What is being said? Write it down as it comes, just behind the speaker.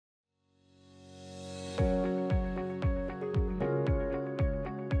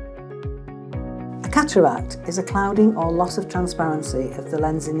cataract is a clouding or loss of transparency of the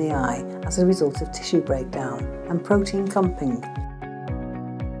lens in the eye as a result of tissue breakdown and protein clumping.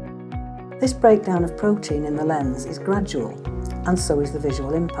 This breakdown of protein in the lens is gradual, and so is the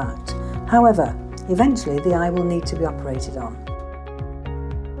visual impact. However, eventually the eye will need to be operated on.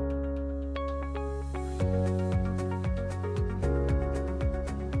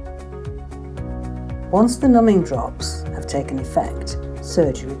 Once the numbing drops have taken effect,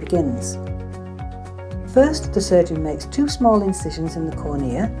 surgery begins. First, the surgeon makes 2 small incisions in the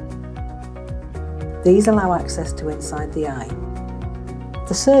cornea. These allow access to inside the eye.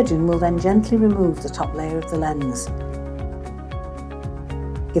 The surgeon will then gently remove the top layer of the lens,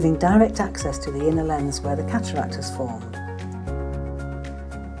 giving direct access to the inner lens where the cataract has formed.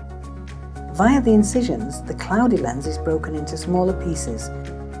 Via the incisions, the cloudy lens is broken into smaller pieces,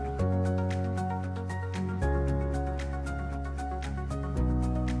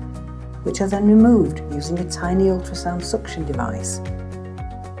 which are then removed using a tiny ultrasound suction device.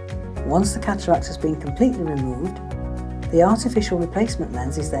 Once the cataract has been completely removed, the artificial replacement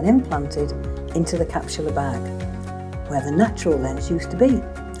lens is then implanted into the capsular bag, where the natural lens used to be,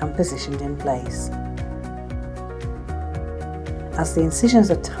 and positioned in place. As the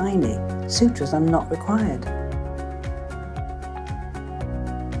incisions are tiny, sutures are not required.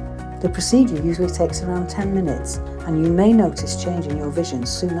 The procedure usually takes around 10 minutes, and you may notice change in your vision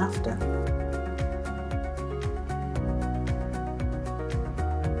soon after.